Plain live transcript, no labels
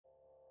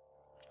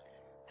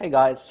Hey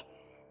guys,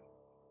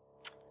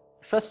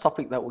 the first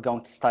topic that we're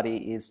going to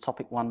study is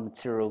topic 1,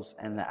 materials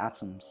and the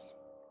atoms.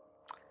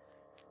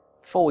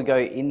 Before we go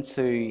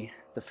into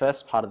the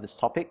first part of this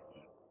topic,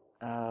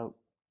 I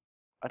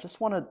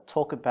just want to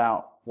talk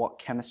about what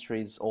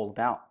chemistry is all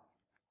about.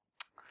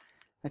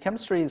 Now,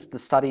 chemistry is the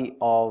study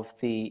of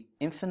the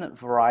infinite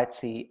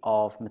variety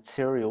of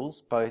materials,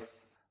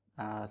 both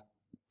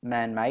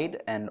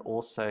man-made and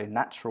also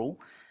natural,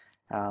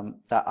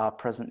 that are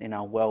present in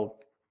our world.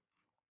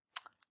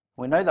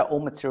 We know that all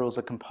materials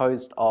are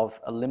composed of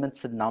a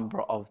limited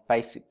number of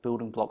basic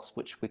building blocks,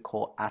 which we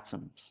call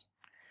atoms.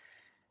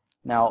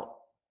 Now,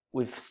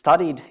 we've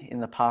studied in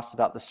the past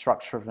about the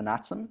structure of an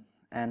atom,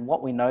 and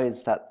what we know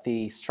is that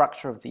the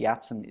structure of the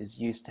atom is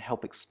used to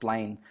help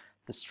explain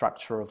the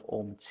structure of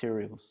all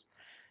materials.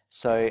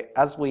 So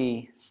as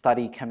we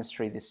study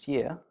chemistry this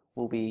year,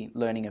 we'll be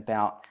learning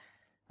about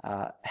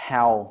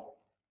how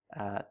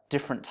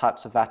different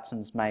types of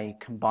atoms may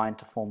combine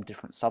to form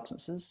different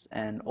substances,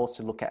 and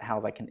also look at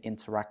how they can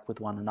interact with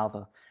one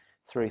another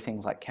through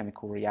things like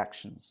chemical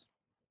reactions.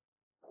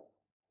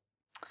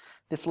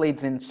 This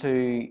leads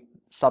into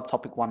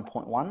subtopic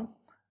 1.1,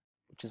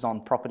 which is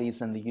on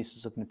properties and the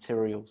uses of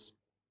materials.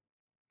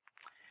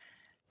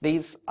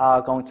 These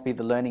are going to be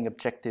the learning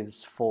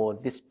objectives for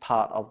this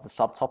part of the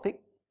subtopic,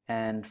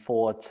 and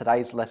for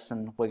today's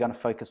lesson we're going to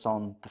focus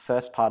on the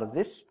first part of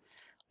this,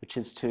 which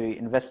is to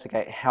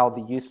investigate how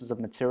the uses of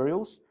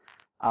materials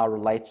are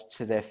related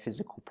to their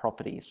physical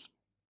properties.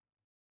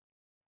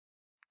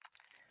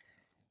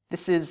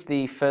 This is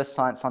the first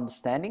science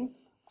understanding,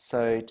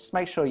 so just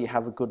make sure you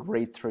have a good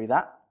read through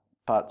that,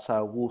 but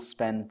we'll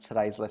spend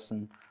today's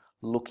lesson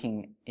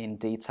looking in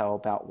detail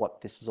about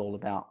what this is all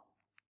about.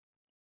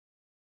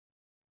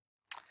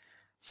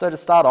 So to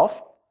start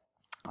off,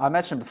 I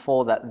mentioned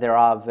before that there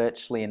are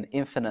virtually an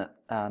infinite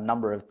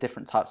number of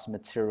different types of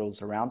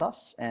materials around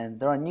us, and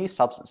there are new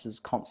substances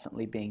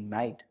constantly being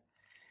made.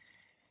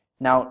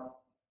 Now,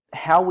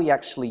 how we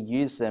actually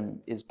use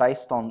them is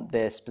based on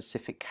their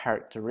specific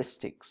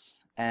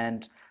characteristics,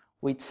 and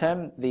we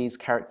term these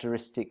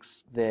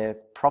characteristics their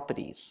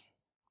properties.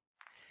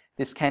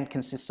 This can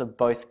consist of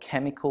both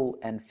chemical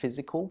and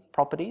physical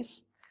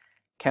properties,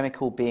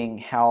 chemical being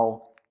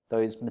how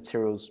those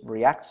materials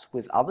react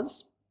with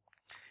others,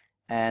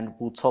 and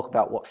we'll talk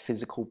about what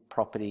physical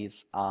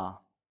properties are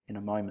in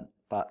a moment.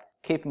 But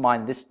keep in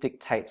mind, this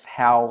dictates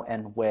how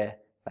and where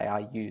they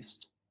are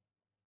used.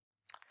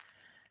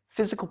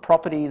 Physical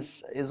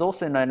properties is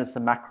also known as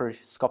the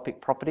macroscopic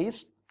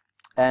properties,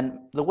 and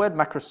the word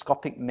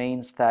macroscopic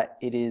means that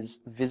it is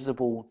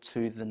visible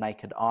to the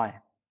naked eye.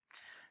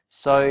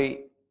 So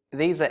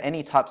these are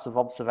any types of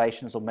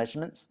observations or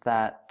measurements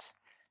that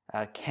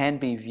can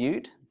be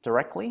viewed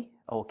directly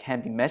or can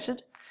be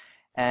measured,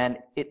 and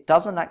it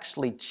doesn't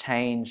actually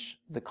change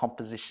the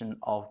composition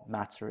of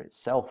matter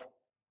itself.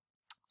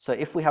 So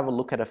if we have a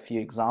look at a few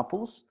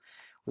examples,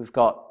 we've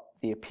got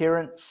the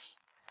appearance,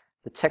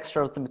 the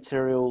texture of the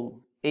material,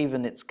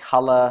 even its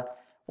color,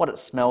 what it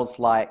smells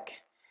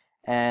like,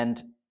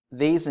 and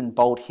these in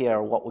bold here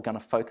are what we're going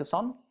to focus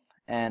on,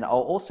 and I'll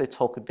also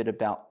talk a bit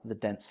about the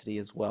density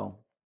as well.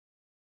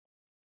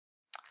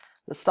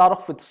 Let's start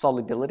off with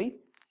solubility.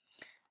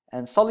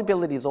 And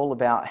solubility is all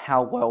about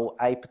how well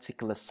a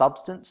particular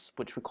substance,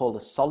 which we call a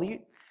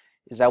solute,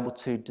 is able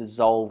to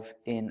dissolve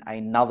in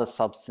another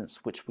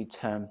substance, which we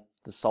term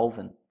the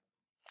solvent.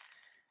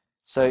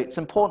 So it's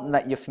important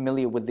that you're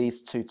familiar with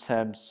these two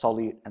terms,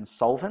 solute and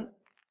solvent.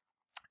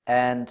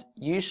 And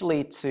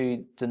usually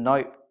to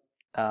denote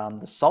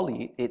the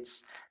solute,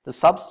 it's the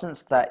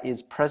substance that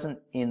is present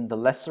in the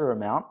lesser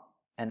amount,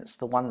 and it's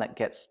the one that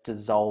gets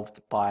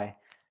dissolved by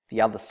the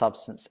other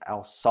substance,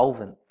 our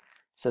solvent.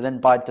 So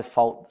then by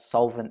default, the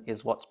solvent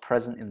is what's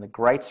present in the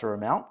greater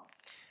amount,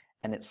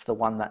 and it's the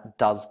one that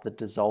does the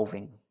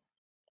dissolving.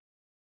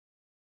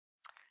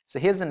 So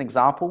here's an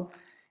example,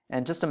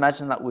 and just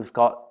imagine that we've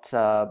got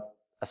a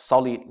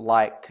solute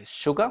like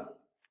sugar.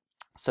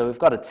 So we've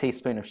got a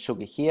teaspoon of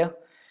sugar here,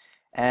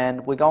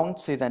 and we're going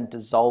to then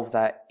dissolve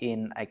that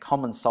in a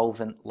common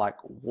solvent like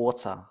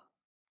water.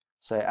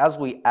 So as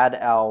we add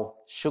our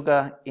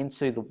sugar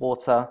into the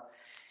water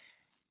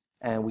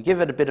and we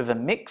give it a bit of a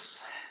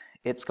mix,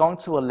 it's going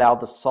to allow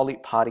the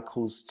solute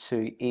particles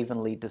to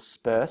evenly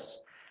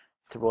disperse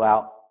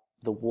throughout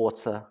the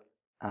water,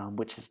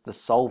 which is the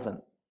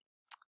solvent.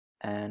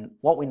 And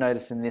what we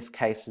notice in this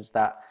case is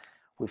that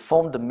we've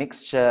formed a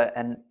mixture,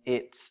 and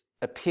it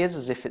appears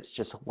as if it's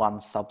just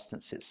one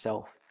substance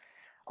itself.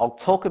 I'll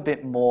talk a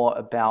bit more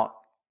about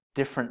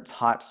different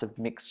types of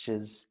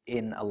mixtures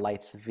in a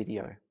later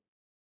video.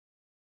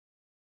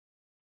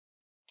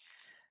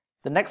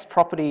 The next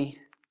property,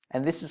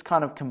 and this is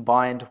kind of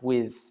combined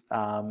with,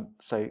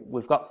 so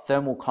we've got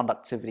thermal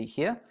conductivity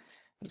here,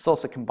 but it's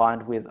also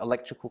combined with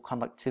electrical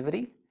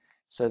conductivity.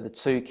 So the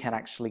two can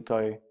actually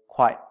go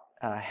quite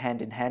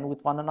hand in hand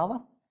with one another.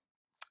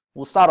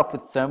 We'll start off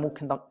with thermal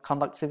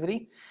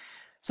conductivity.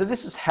 So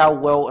this is how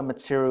well a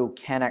material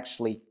can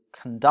actually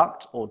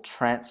conduct or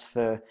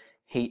transfer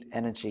heat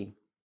energy.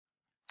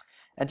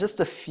 And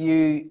just a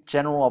few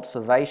general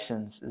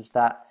observations is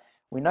that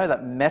we know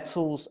that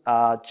metals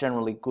are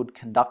generally good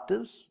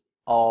conductors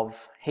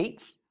of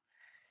heat,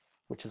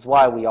 which is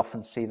why we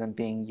often see them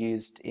being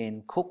used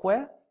in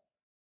cookware.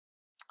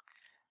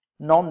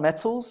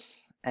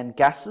 Non-metals and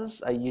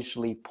gases are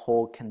usually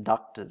poor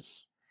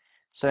conductors.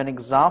 So an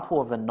example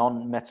of a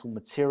non-metal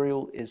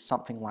material is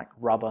something like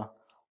rubber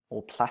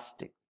or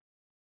plastic.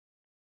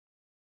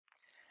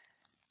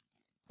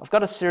 I've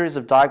got a series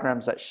of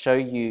diagrams that show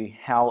you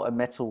how a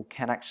metal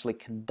can actually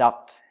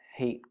conduct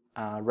heat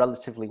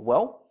relatively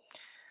well.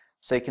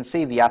 So you can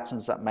see the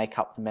atoms that make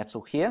up the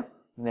metal here,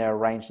 and they're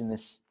arranged in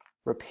this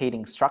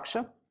repeating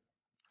structure.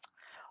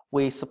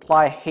 We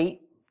supply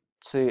heat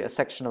to a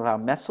section of our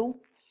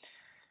metal.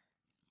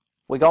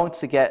 We're going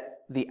to get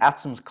the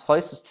atoms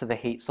closest to the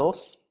heat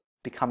source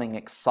becoming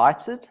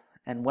excited,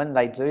 and when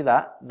they do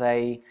that,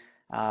 they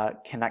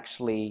can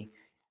actually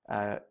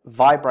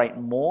vibrate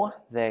more.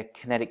 Their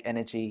kinetic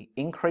energy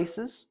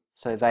increases,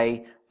 so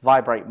they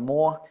vibrate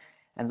more,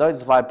 and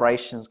those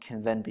vibrations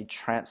can then be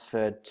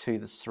transferred to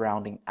the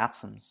surrounding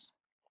atoms.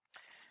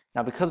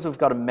 Now, because we've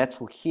got a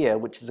metal here,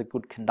 which is a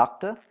good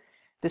conductor,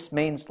 this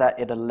means that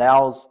it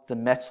allows the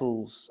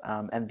metals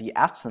and the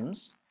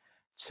atoms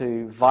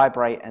to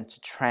vibrate and to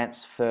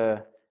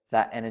transfer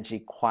that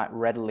energy quite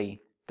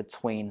readily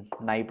between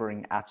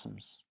neighboring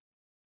atoms.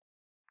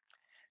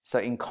 So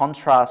in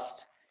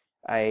contrast,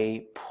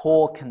 a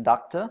poor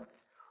conductor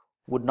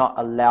would not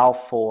allow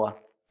for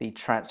the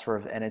transfer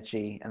of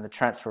energy and the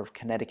transfer of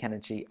kinetic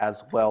energy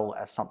as well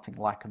as something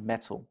like a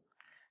metal.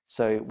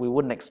 So we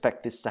wouldn't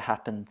expect this to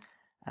happen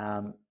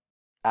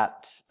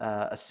at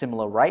a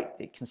similar rate.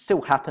 It can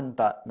still happen,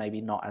 but maybe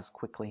not as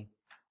quickly.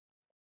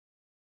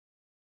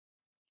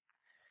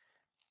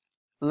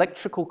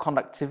 Electrical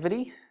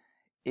conductivity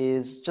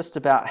is just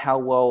about how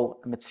well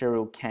a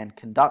material can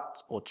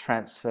conduct or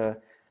transfer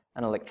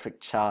an electric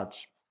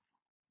charge.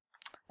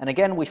 And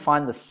again, we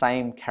find the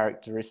same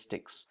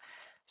characteristics.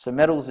 So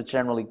metals are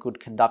generally good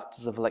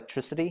conductors of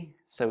electricity,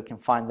 so we can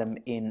find them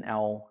in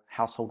our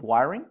household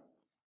wiring.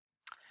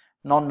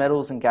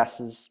 Non-metals and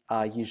gases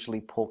are usually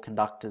poor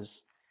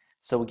conductors.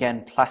 So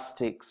again,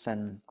 plastics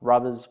and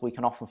rubbers we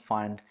can often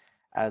find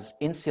as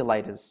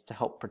insulators to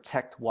help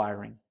protect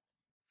wiring.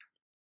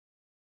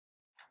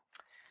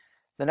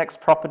 The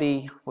next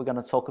property we're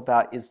going to talk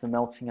about is the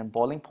melting and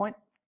boiling point.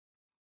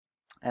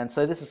 And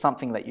so this is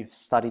something that you've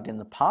studied in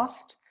the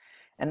past,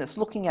 and it's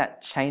looking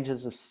at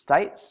changes of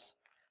states.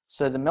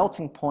 So the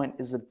melting point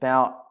is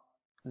about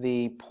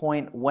the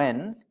point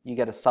when you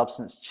get a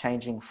substance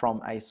changing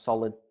from a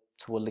solid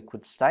to a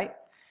liquid state.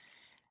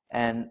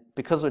 And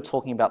because we're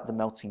talking about the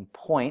melting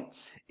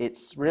point,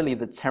 it's really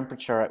the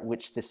temperature at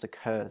which this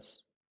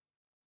occurs.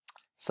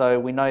 So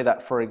we know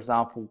that, for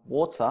example,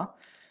 water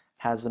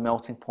has a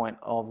melting point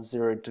of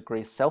 0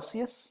 degrees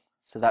Celsius.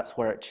 So that's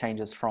where it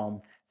changes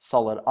from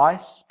solid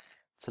ice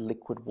to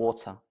liquid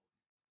water.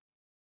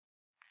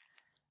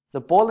 The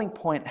boiling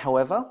point,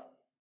 however,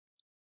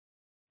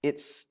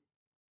 it's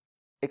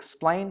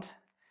explained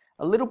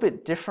a little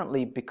bit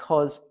differently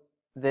because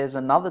there's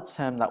another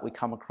term that we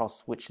come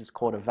across which is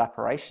called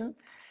evaporation,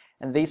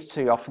 and these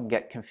two often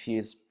get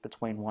confused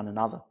between one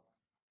another.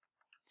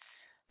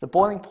 The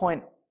boiling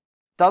point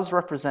does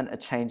represent a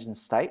change in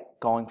state,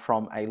 going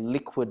from a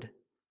liquid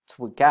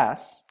to a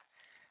gas,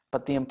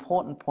 but the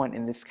important point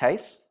in this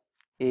case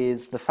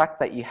is the fact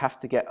that you have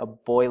to get a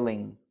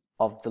boiling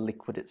of the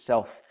liquid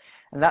itself.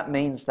 And that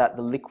means that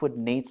the liquid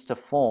needs to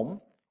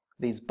form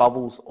these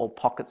bubbles or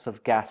pockets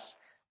of gas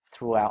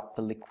throughout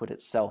the liquid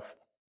itself.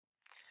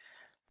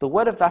 The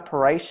word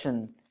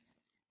evaporation,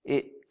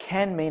 it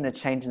can mean a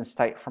change in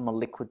state from a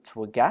liquid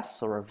to a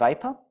gas or a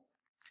vapor,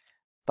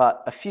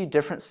 but a few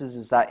differences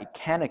is that it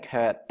can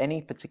occur at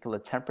any particular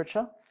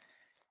temperature,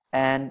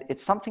 and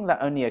it's something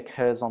that only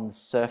occurs on the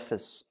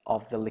surface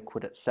of the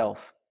liquid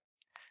itself.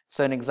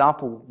 So an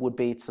example would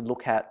be to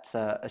look at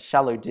a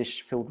shallow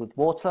dish filled with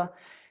water,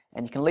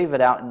 and you can leave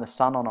it out in the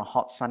sun on a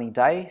hot sunny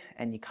day,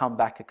 and you come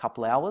back a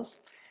couple hours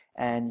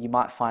and you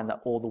might find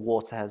that all the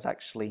water has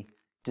actually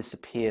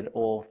disappeared,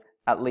 or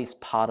at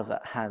least part of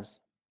it has.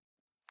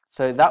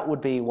 So that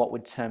would be what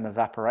we'd term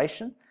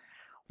evaporation.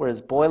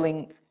 Whereas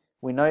boiling,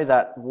 we know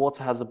that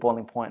water has a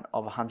boiling point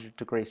of 100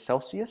 degrees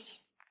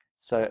Celsius.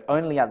 So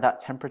only at that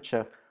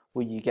temperature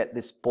will you get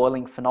this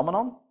boiling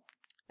phenomenon,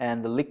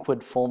 and the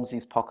liquid forms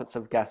these pockets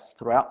of gas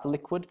throughout the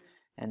liquid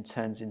and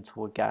turns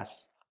into a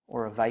gas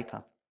or a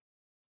vapor.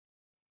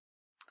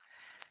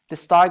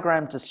 This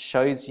diagram just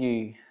shows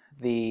you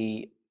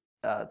the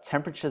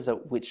temperatures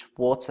at which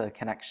water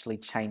can actually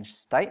change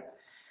state.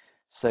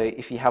 So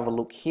if you have a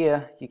look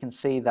here, you can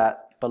see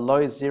that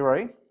below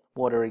 0,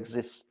 water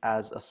exists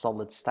as a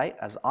solid state,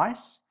 as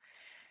ice.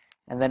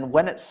 And then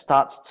when it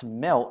starts to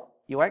melt,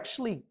 you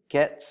actually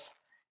get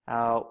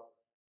a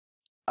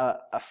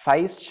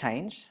phase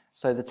change.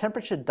 So the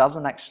temperature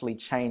doesn't actually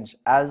change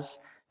as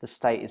the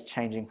state is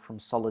changing from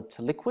solid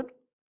to liquid.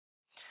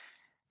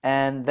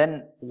 And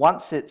then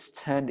once it's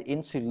turned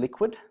into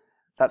liquid,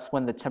 that's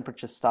when the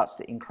temperature starts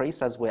to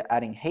increase as we're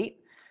adding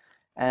heat.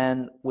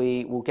 and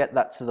we will get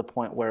that to the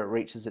point where it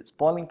reaches its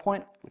boiling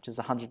point, which is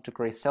 100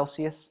 degrees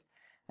Celsius.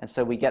 And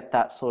so we get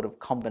that sort of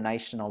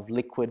combination of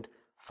liquid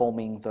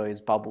forming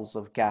those bubbles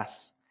of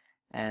gas.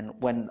 And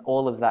when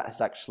all of that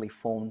has actually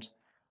formed,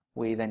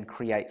 we then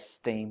create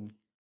steam,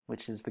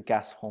 which is the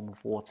gas form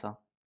of water.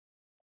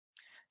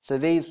 So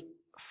these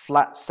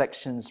flat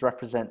sections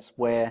represents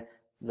where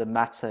the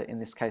matter, in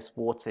this case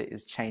water,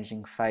 is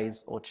changing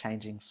phase or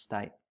changing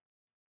state.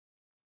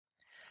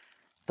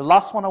 The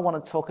last one I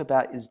want to talk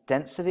about is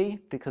density,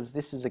 because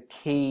this is a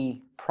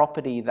key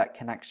property that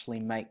can actually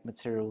make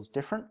materials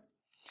different.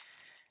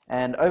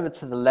 And over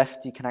to the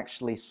left, you can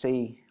actually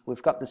see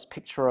we've got this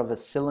picture of a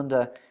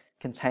cylinder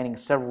containing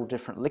several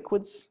different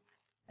liquids,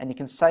 and you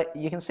can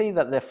see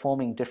that they're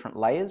forming different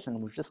layers, and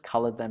we've just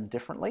colored them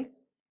differently.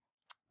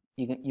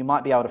 You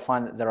might be able to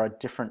find that there are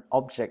different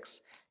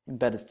objects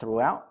embedded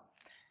throughout,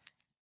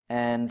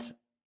 and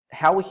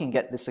how we can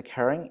get this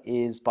occurring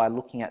is by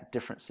looking at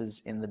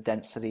differences in the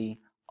density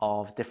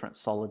of different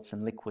solids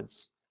and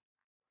liquids.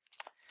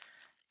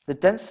 The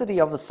density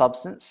of a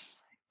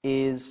substance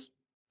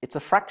it's a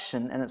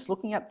fraction, and it's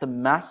looking at the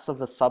mass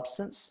of a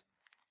substance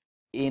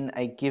in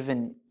a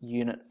given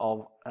unit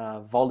of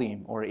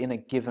volume, or in a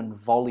given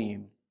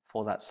volume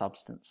for that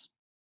substance.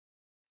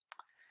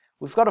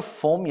 We've got a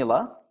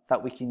formula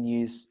that we can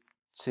use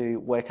to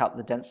work out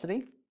the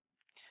density,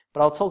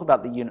 but I'll talk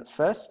about the units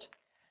first.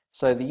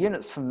 So the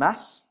units for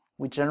mass,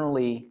 we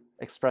generally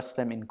express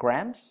them in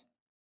grams.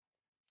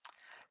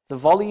 The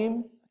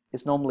volume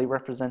is normally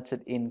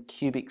represented in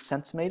cubic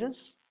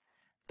centimeters,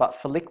 but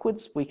for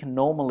liquids, we can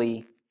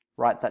normally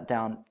write that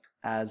down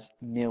as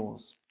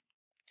mils.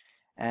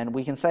 And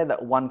we can say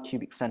that 1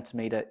 cubic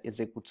centimeter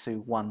is equal to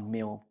 1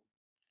 mil.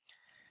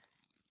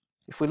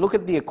 If we look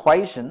at the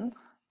equation,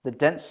 the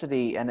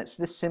density, and it's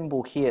this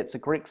symbol here, it's a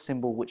Greek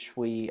symbol which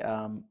we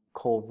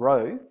call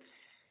rho,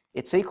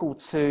 it's equal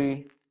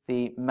to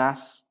the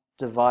mass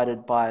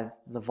divided by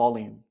the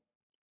volume.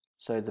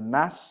 So the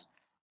mass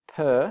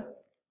per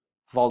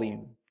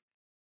volume.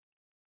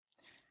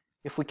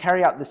 If we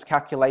carry out this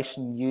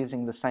calculation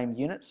using the same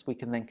units, we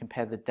can then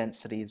compare the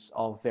densities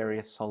of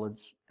various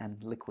solids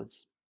and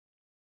liquids.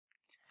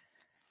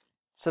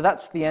 So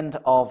that's the end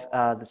of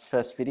this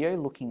first video,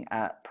 looking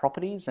at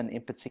properties, and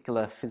in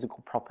particular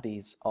physical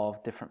properties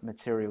of different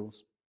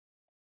materials.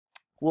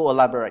 We'll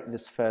elaborate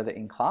this further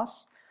in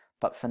class,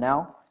 but for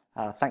now,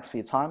 thanks for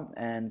your time,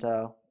 and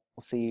we'll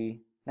see you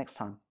next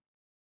time.